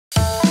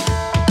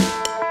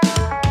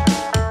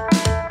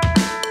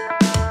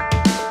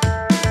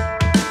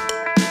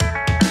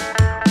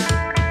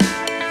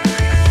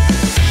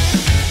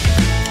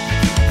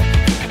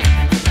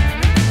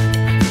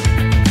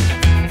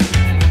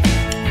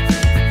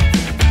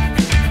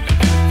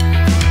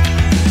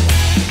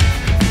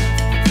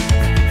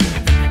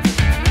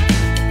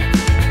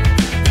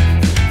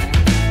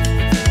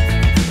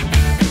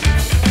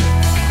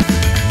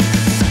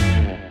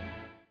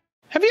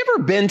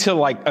been to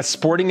like a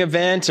sporting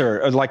event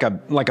or like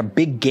a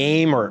big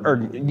game,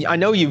 or I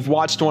know you've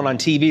watched one on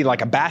TV,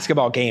 like a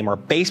basketball game or a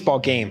baseball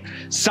game,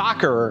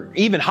 soccer, or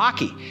even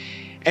hockey.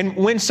 And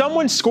when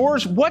someone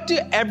scores, what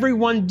does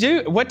everyone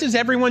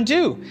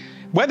do?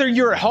 Whether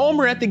you're at home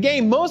or at the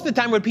game, most of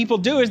the time what people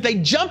do is they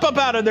jump up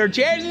out of their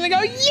chairs and they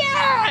go,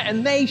 yeah!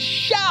 And they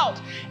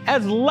shout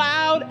as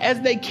loud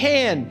as they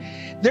can.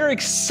 They're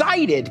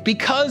excited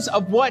because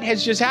of what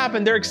has just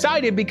happened. They're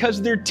excited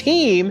because their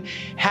team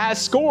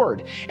has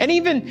scored. And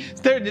even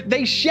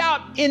they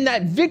shout in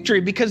that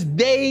victory because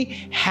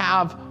they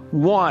have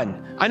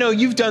won. I know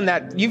you've done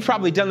that. You've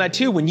probably done that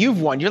too when you've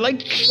won. You're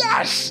like,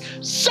 yes,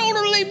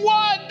 totally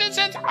won. This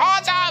is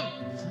awesome.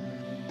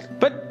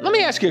 But let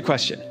me ask you a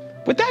question.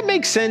 Would that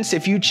make sense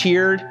if you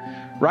cheered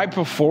right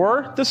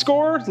before the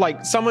score?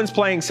 Like someone's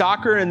playing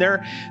soccer and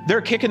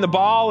they're kicking the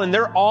ball and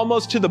they're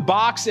almost to the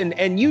box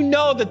and you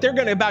know that they're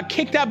going to about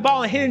kick that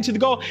ball and hit it into the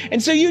goal.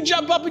 And so you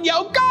jump up and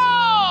yell,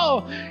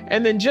 goal!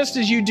 And then just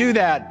as you do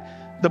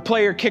that, the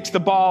player kicks the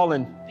ball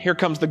and here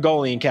comes the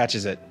goalie and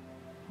catches it.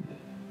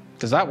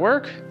 Does that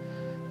work?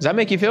 Does that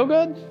make you feel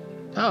good?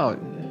 Oh,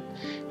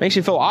 makes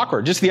you feel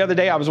awkward. Just the other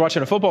day, I was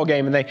watching a football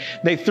game and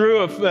they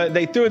threw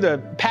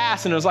the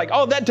pass and it was like,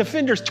 oh, that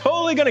defender's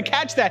totally going to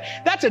catch that.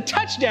 That's a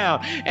touchdown.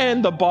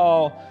 And the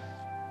ball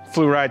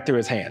flew right through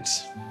his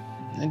hands.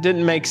 It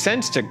didn't make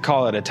sense to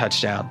call it a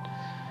touchdown.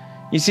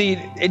 You see,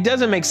 it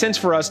doesn't make sense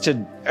for us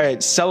to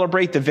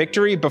celebrate the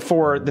victory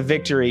before the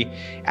victory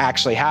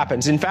actually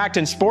happens. In fact,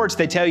 in sports,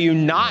 they tell you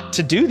not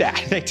to do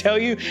that. They tell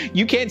you,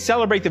 you can't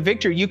celebrate the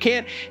victory. You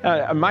can't,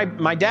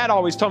 my dad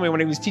always told me when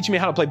he was teaching me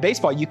how to play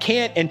baseball, you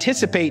can't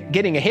anticipate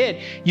getting a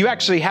hit. You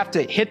actually have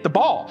to hit the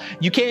ball.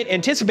 You can't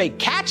anticipate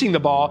catching the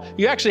ball.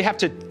 You actually have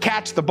to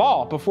catch the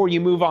ball before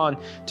you move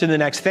on to the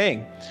next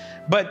thing.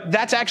 But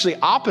that's actually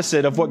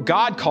opposite of what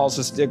God calls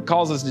us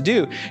to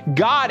do.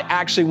 God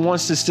actually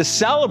wants us to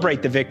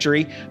celebrate the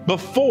victory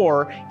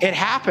before it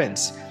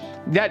happens.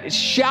 That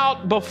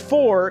shout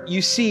before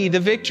you see the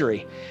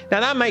victory.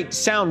 Now that might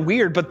sound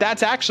weird, but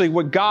that's actually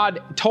what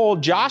God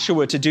told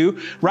Joshua to do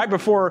at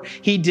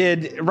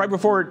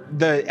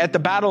the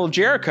Battle of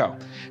Jericho.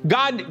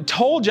 God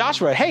told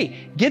Joshua,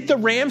 hey, get the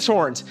ram's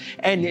horns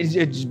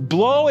and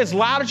blow as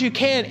loud as you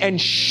can and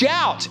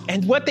shout.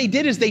 And what they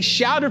did is they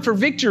shouted for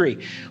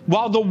victory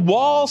while the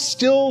wall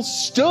still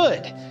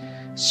stood,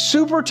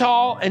 super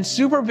tall and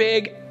super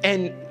big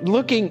and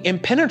looking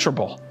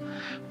impenetrable.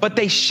 But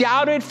they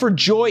shouted for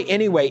joy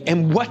anyway.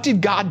 And what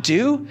did God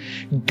do?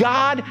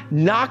 God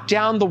knocked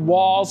down the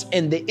walls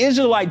and the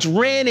Israelites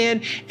ran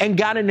in and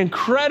got an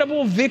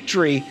incredible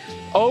victory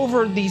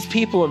over these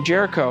people of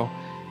Jericho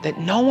that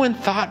no one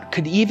thought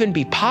could even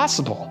be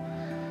possible.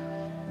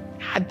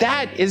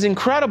 That is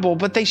incredible,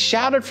 but they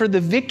shouted for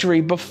the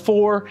victory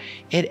before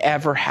it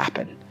ever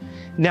happened.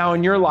 Now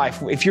in your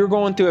life, if you're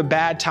going through a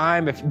bad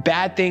time, if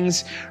bad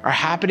things are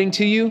happening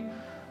to you,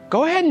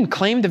 go ahead and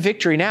claim the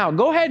victory now.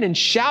 Go ahead and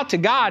shout to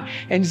God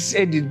and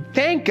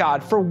thank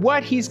God for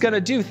what He's going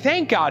to do.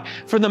 Thank God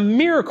for the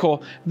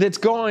miracle that's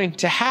going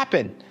to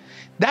happen.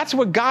 That's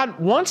what God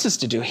wants us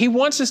to do. He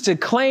wants us to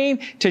claim,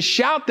 to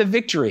shout the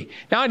victory.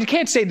 Now, you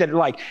can't say that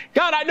like,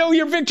 God, I know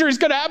your victory is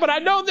going to happen. I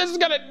know this is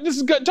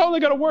totally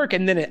going to work.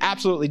 And then it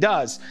absolutely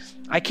does.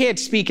 I can't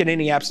speak in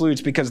any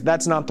absolutes because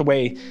that's not the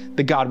way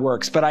that God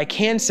works. But I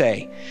can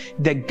say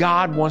that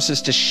God wants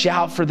us to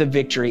shout for the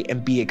victory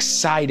and be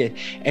excited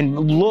and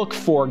look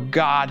for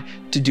God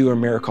to do a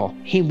miracle.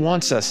 He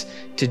wants us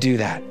to do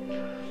that.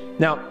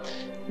 Now,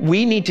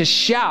 we need to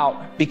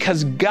shout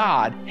because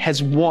God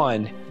has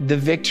won the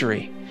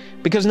victory.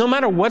 Because no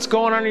matter what's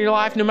going on in your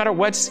life, no matter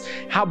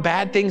how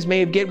bad things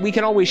may get, we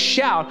can always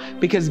shout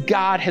because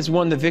God has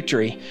won the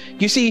victory.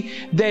 You see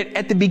that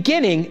at the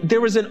beginning, there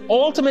was an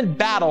ultimate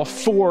battle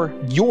for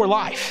your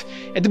life.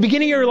 At the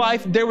beginning of your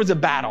life, there was a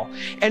battle.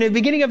 And at the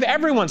beginning of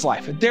everyone's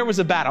life, there was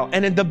a battle.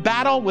 And the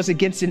battle was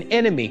against an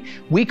enemy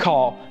we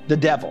call the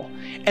devil.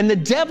 And the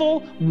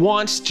devil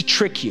wants to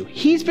trick you.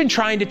 He's been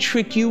trying to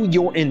trick you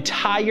your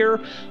entire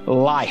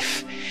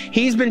life.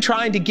 He's been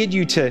trying to get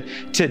you to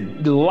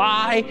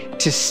lie,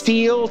 to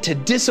steal, to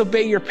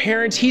disobey your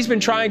parents. He's been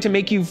trying to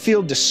make you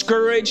feel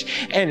discouraged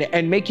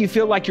and make you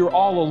feel like you're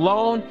all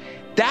alone.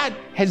 That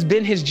has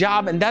been his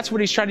job, and that's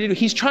what he's trying to do.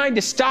 He's trying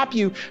to stop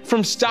you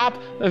from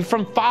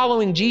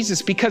following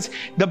Jesus, because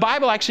the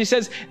Bible actually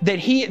says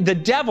that the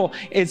devil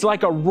is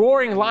like a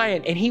roaring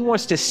lion, and he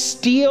wants to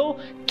steal,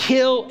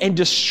 kill, and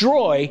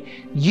destroy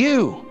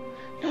you.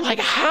 You're like,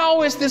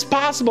 how is this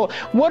possible?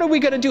 What are we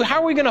going to do?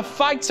 How are we going to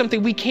fight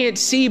something we can't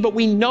see but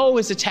we know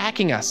is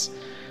attacking us?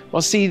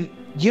 Well, see,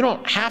 you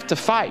don't have to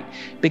fight,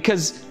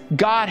 because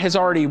God has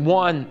already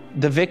won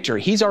the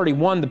victory. He's already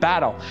won the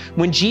battle.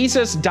 When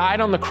Jesus died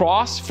on the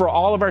cross for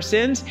all of our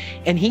sins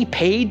and he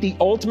paid the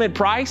ultimate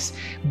price,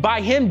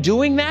 by him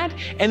doing that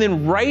and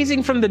then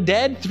rising from the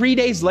dead 3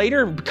 days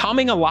later,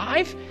 becoming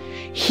alive,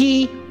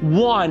 he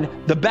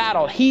won the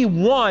battle. He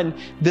won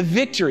the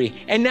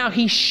victory. And now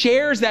he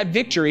shares that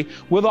victory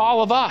with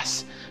all of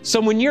us. So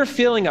when you're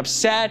feeling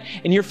upset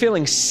and you're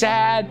feeling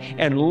sad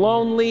and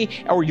lonely,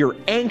 or you're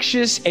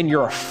anxious and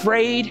you're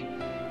afraid,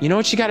 you know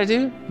what you got to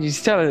do? You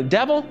just tell the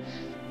devil,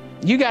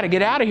 you got to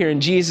get out of here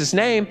in Jesus'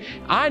 name.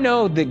 I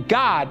know that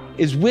God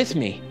is with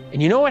me.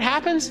 And you know what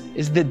happens?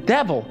 Is the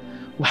devil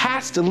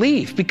has to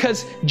leave,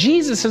 because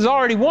Jesus has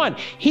already won.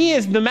 He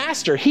is the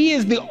master. He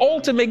is the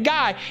ultimate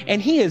guy, and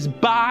he is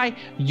by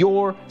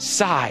your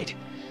side.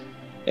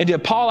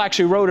 And Paul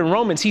actually wrote in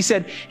Romans, he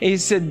said,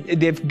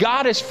 if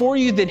God is for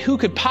you, then who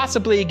could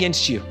possibly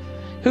against you?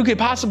 Who could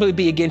possibly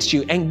be against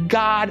you? And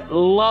God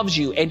loves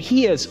you, and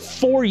he is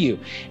for you,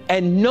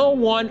 and no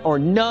one or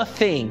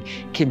nothing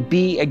can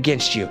be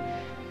against you.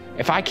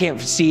 If I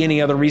can't see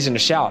any other reason to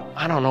shout,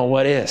 I don't know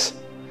what is.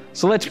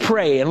 So let's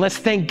pray and let's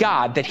thank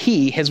God that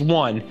he has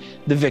won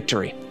the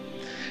victory.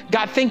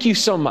 God, thank you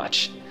so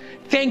much.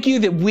 Thank you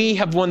that we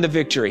have won the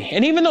victory.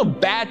 And even though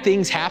bad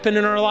things happen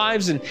in our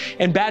lives,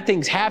 and bad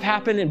things have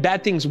happened and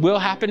bad things will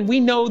happen,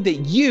 we know that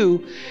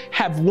you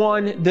have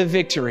won the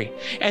victory,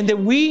 and that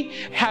we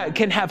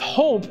can have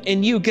hope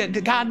in you,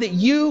 God, that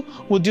you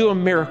will do a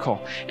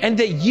miracle, and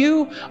that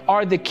you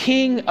are the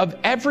king of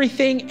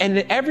everything, and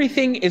that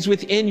everything is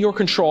within your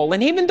control.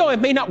 And even though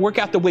it may not work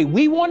out the way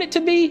we want it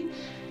to be,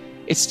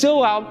 it's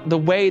still out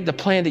the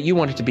plan that you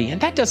want it to be.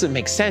 And that doesn't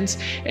make sense.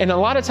 And a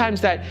lot of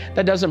times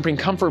that doesn't bring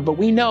comfort, but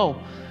we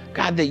know,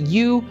 God, that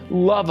you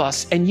love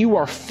us and you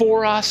are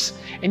for us,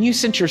 and you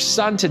sent your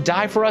son to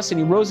die for us, and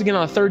he rose again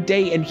on the third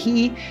day, and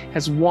he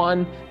has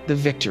won the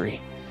victory.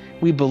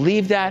 We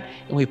believe that,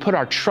 and we put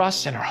our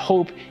trust and our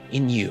hope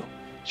in you.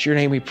 It's your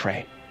name we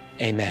pray.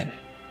 Amen.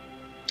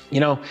 You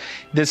know,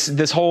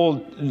 this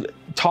whole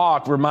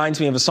talk reminds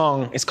me of a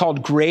song. It's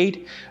called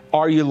Great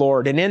Are You,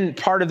 Lord. And in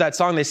part of that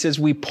song, it says,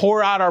 we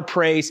pour out our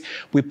praise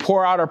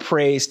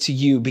to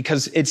you,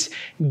 because it's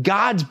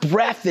God's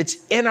breath that's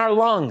in our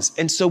lungs.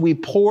 And so we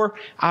pour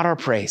out our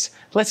praise.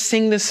 Let's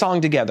sing this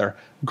song together.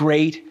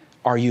 Great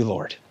are you,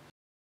 Lord.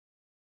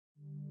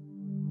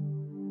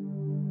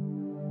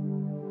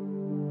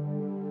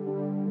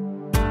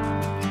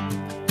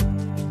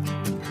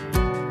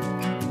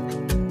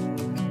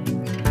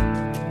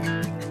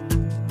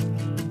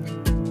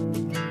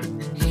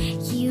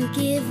 You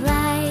give life.